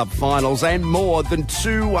 FA Cup finals and more than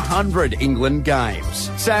 200 England games.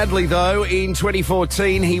 Sadly, though, in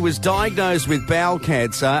 2014, he was diagnosed with bowel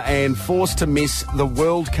cancer and forced to miss the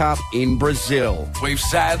World Cup in Brazil. We've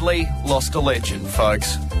sadly lost a legend,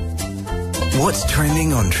 folks. What's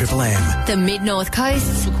trending on Triple M? The Mid-North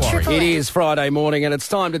Coast. It is Friday morning and it's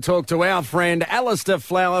time to talk to our friend Alistair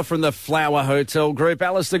Flower from the Flower Hotel Group.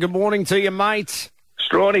 Alistair, good morning to you, mate.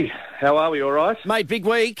 Strawny, how are we, all right? Mate, big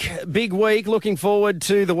week, looking forward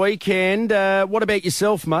to the weekend. What about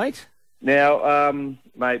yourself, mate? Now,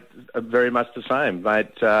 mate, very much the same,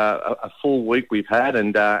 mate. A full week we've had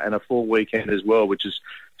and a full weekend as well, which is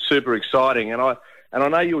super exciting. And I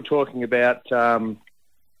know you were talking about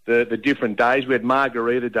the different days. We had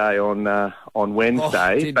Margarita Day on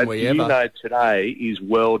Wednesday, but you know today is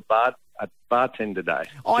World bartender day.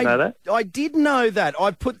 Did you know that? I did know that.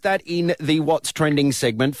 I put that in the What's Trending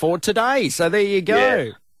segment for today. So there you go.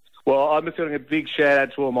 Yeah. Well, I'm just doing a big shout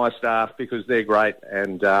out to all my staff because they're great.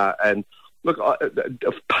 And look,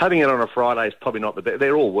 having it on a Friday is probably not the best.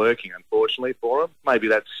 They're all working, unfortunately, for them. Maybe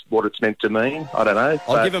that's what it's meant to mean. I don't know.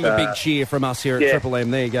 I'll give them a big cheer from us here at Triple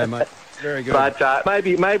M. There you go, mate. Very good. But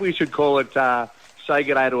maybe we should call it say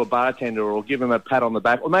good day to a bartender, or give them a pat on the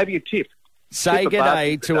back, or maybe a tip. Say good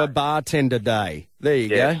day to a bartender day. There you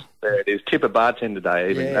go. There it is. Tip a bartender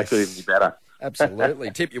day. Even that could even be better.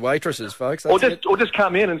 Absolutely. Tip your waitresses, folks. Or just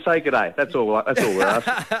come in and say good day. That's all we're asking.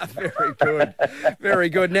 Very good. Very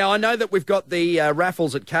good. Now, I know that we've got the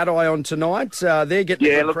raffles at Cat Eye on tonight. They're getting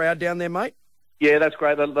a good crowd down there, mate. Yeah, that's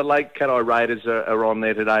great. The Lake Cat Eye Raiders are on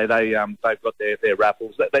there today. They've got their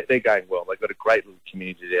raffles. They're going well. They've got a great little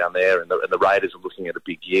community down there, and the Raiders are looking at a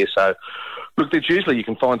big year. So, look, there's usually you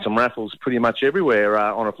can find some raffles pretty much everywhere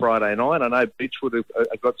on a Friday night. I know Beechwood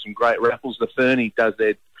have got some great raffles. The Fernie does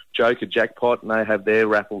their Joker jackpot, and they have their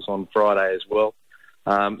raffles on Friday as well.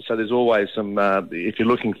 So there's always some. If you're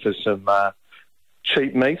looking for some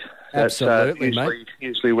cheap meat, absolutely, that's mate.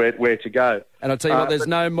 Usually where to go. And I'll tell you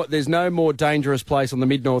what, there's no more dangerous place on the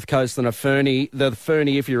mid-north coast than a Fernie. The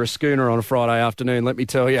Fernie, if you're a schooner on a Friday afternoon, let me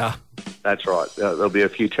tell you. That's right. There'll be a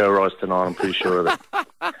few terrorised tonight, I'm pretty sure of it.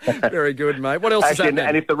 Very good, mate. What else is happening?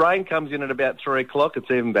 And if the rain comes in at about 3 o'clock,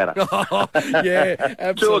 it's even better. Oh, yeah,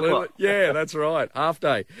 absolutely. 2 o'clock. Yeah, that's right. Half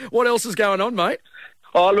day. What else is going on, mate?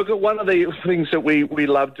 Oh, look, at one of the things that we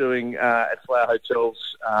love doing at Flower Hotels,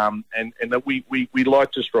 and that we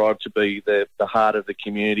like to strive to be the heart of the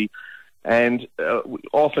community. And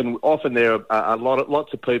often there are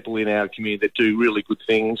lots of people in our community that do really good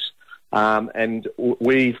things. And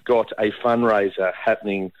we've got a fundraiser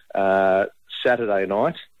happening Saturday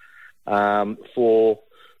night for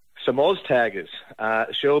some Oztaggers,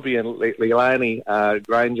 Shelby and Leilani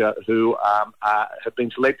Granger, who have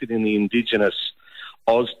been selected in the Indigenous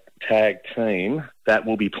Oztag team that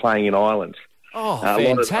will be playing in Ireland. Oh,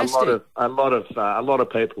 fantastic! A lot of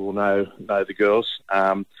people will know the girls.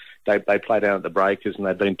 They play down at the Breakers, and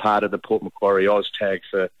they've been part of the Port Macquarie Oztag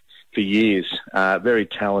for years. Very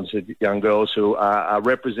talented young girls who are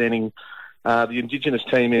representing the Indigenous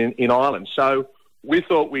team in Ireland. So we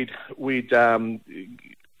thought we'd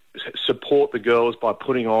support the girls by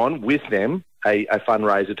putting on with them a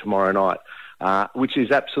fundraiser tomorrow night. Which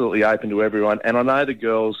is absolutely open to everyone. And I know the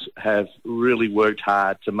girls have really worked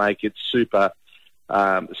hard to make it super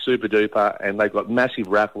duper, and they've got massive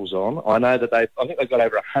raffles on. I know that I think they've got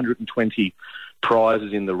over 120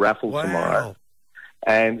 prizes in the raffle tomorrow.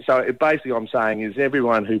 And so basically I'm saying is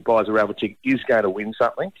everyone who buys a raffle ticket is going to win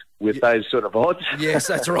something with those sort of odds. Yes,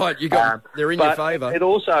 that's right. They're in your favour. It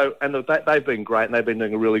also, and they've been great, and they've been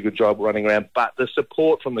doing a really good job running around, but the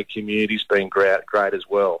support from the community's been great as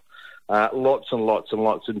well. Lots and lots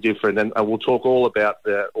and different, and we'll talk all about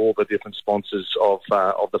all the different sponsors of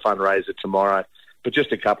the fundraiser tomorrow. But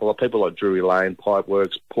just a couple of people like Drury Lane,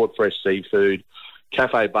 Pipeworks, Port Fresh Seafood,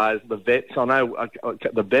 Cafe Bars, the vets. I know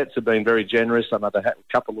the vets have been very generous. I know a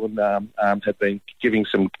couple of them have been giving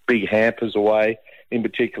some big hampers away, in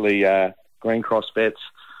particularly Green Cross vets.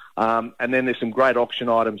 And then there's some great auction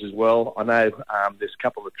items as well. I know there's a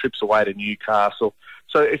couple of trips away to Newcastle.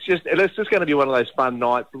 So it's just going to be one of those fun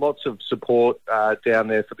nights. Lots of support down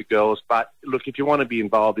there for the girls. But look, if you want to be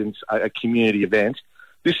involved in a community event,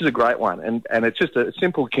 this is a great one. And it's just a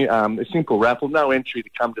simple raffle, no entry to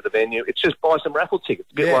come to the venue. It's just buy some raffle tickets,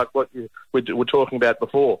 a bit like what we're talking about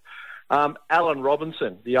before. Alan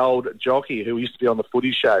Robinson, the old jockey who used to be on the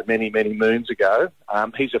Footy Show many, many moons ago,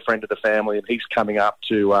 he's a friend of the family, and he's coming up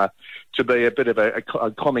to be a bit of a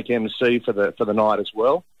comic MC for the night as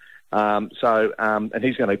well. And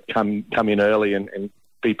he's going to come in early and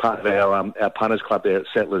be part of our punters club there at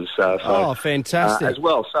Settlers. Fantastic as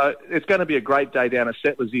well. So it's going to be a great day down at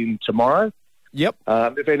Settlers in tomorrow. Yep.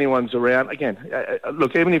 If anyone's around, again,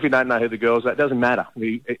 look, even if you don't know who the girls are, it doesn't matter.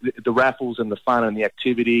 The raffles and the fun and the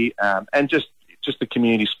activity, and just the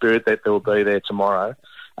community spirit that there will be there tomorrow.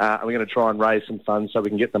 And we're going to try and raise some funds so we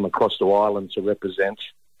can get them across to Ireland to represent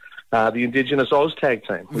the Indigenous Oztag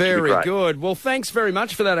team. Very good. Well, thanks very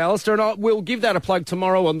much for that, Alistair. And we'll give that a plug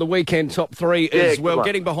tomorrow on the Weekend Top 3 as well.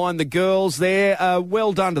 Getting behind the girls there.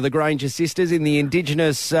 Well done to the Granger sisters in the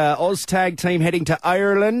Indigenous Oztag team heading to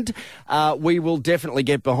Ireland. We will definitely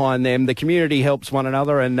get behind them. The community helps one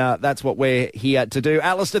another, and that's what we're here to do.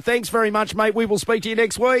 Alistair, thanks very much, mate. We will speak to you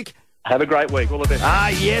next week. Have a great week. All the best.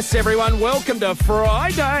 Yes, everyone. Welcome to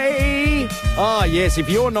Friday. Yes, if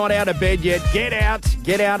you're not out of bed yet, get out.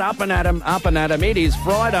 Get out, up and at 'em. It is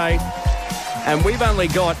Friday. And we've only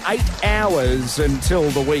got 8 hours until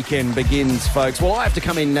the weekend begins, folks. Well, I have to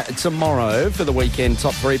come in tomorrow for the weekend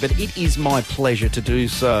top 3, but it is my pleasure to do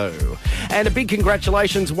so. And a big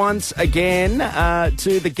congratulations once again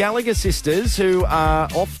to the Gallagher sisters who are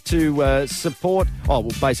off to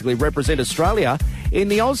basically represent Australia in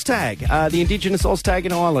the OzTag, the Indigenous OzTag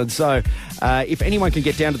in Ireland. So if anyone can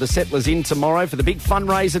get down to the Settlers Inn tomorrow for the big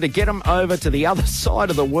fundraiser to get them over to the other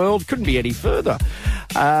side of the world, couldn't be any further.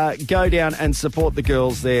 Go down and support the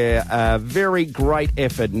girls there. Very great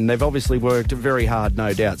effort, and they've obviously worked very hard,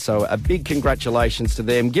 no doubt. So a big congratulations to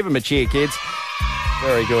them. Give them a cheer, kids.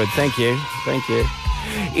 Very good. Thank you. Thank you.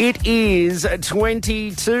 It is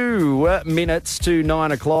 22 minutes to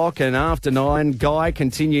 9 o'clock, and after 9, Guy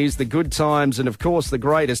continues the good times and, of course, the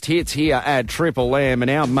greatest hits here at Triple M, and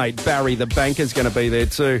our mate Barry the Banker's going to be there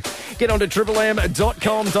too. Get on to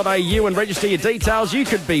triplem.com.au and register your details. You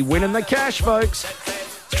could be winning the cash, folks.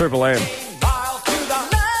 It's Triple M.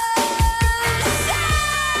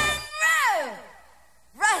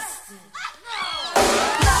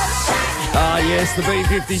 Yes, the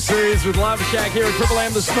B-52s with Love Shack here at Triple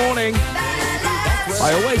M this morning.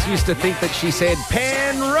 I always used to think that she said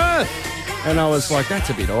Penrith, and I was like, that's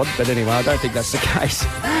a bit odd, but anyway, I don't think that's the case.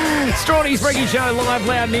 Strawny's Breggy Show live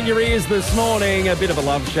loud and in your ears this morning, a bit of a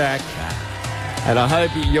Love Shack. And I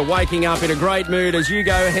hope you're waking up in a great mood as you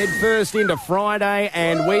go head first into Friday,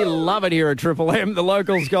 and we love it here at Triple M. The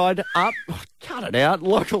Locals Guide up. Cut it out.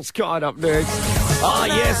 Locals Guide up next. Ah,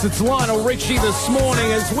 yes, it's Lionel Richie this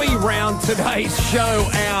morning as we round today's show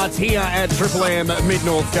out here at Triple M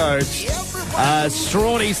Mid-North Coast.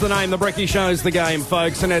 Strawny's the name, the Brekkie Show's the game,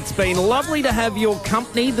 folks, and it's been lovely to have your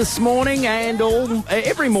company this morning and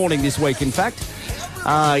every morning this week, in fact.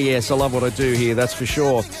 Yes, I love what I do here, that's for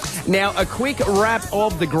sure. Now, a quick wrap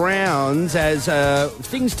of the grounds as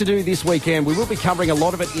things to do this weekend. We will be covering a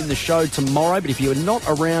lot of it in the show tomorrow, but if you're not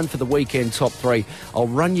around for the weekend top 3, I'll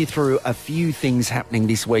run you through a few things happening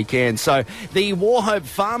this weekend. So, the Wauchope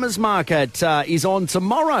Farmers Market is on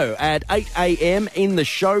tomorrow at 8 a.m. in the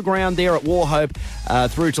showground there at Wauchope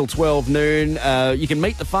through till 12 noon. You can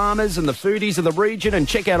meet the farmers and the foodies of the region and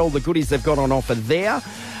check out all the goodies they've got on offer there.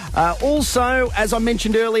 Also, as I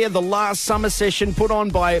mentioned earlier, the last summer session put on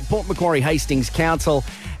by Port Macquarie Hastings Council,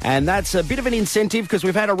 and that's a bit of an incentive because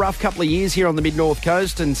we've had a rough couple of years here on the Mid-North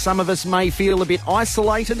Coast and some of us may feel a bit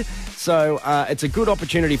isolated, so it's a good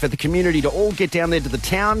opportunity for the community to all get down there to the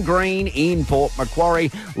Town Green in Port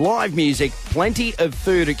Macquarie. Live music, plenty of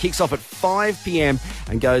food. It kicks off at 5 p.m.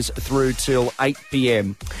 and goes through till 8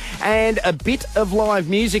 p.m. And a bit of live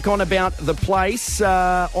music on about the place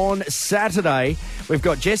on Saturday. We've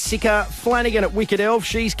got Jessica Flanagan at Wicked Elf.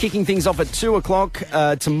 She's kicking things off at 2 o'clock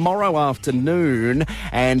tomorrow afternoon.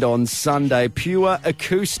 And on Sunday, Pure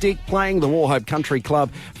Acoustic playing the Wauchope Country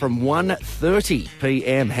Club from 1:30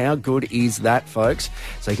 p.m. How good is that, folks?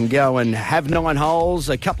 So you can go and have 9 holes,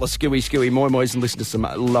 a couple of skewy moi mois and listen to some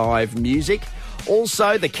live music.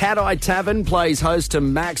 Also, the Cat Eye Tavern plays host to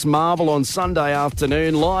Max Marvel on Sunday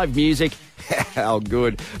afternoon. Live music. How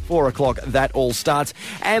good. 4 o'clock, that all starts.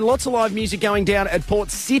 And lots of live music going down at Port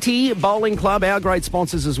City Bowling Club, our great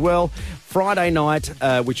sponsors as well. Friday night,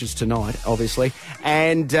 which is tonight, obviously,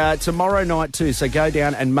 and tomorrow night too. So go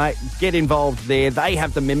down and get involved there. They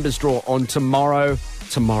have the members draw on tomorrow.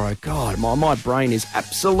 God, my brain is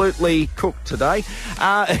absolutely cooked today.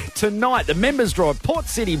 Tonight, the members draw at Port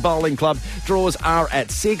City Bowling Club. Draws are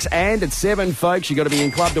at 6 and at 7, folks. You've got to be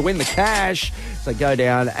in club to win the cash. So go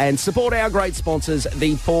down and support our great sponsors,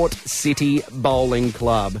 the Port City Bowling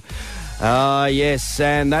Club. Yes,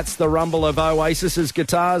 and that's the rumble of Oasis's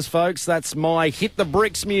guitars, folks. That's my Hit the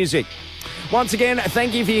Bricks music. Once again,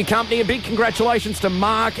 thank you for your company. A big congratulations to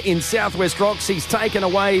Mark in Southwest Rocks. He's taken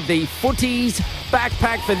away the Footies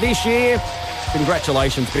backpack for this year.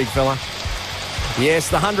 Congratulations, big fella. Yes,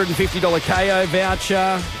 the $150 KO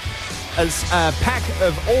voucher, a pack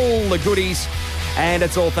of all the goodies. And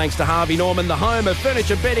it's all thanks to Harvey Norman, the home of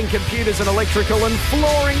furniture, bedding, computers and electrical and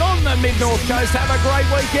flooring on the Mid-North Coast. Have a great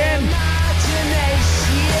weekend.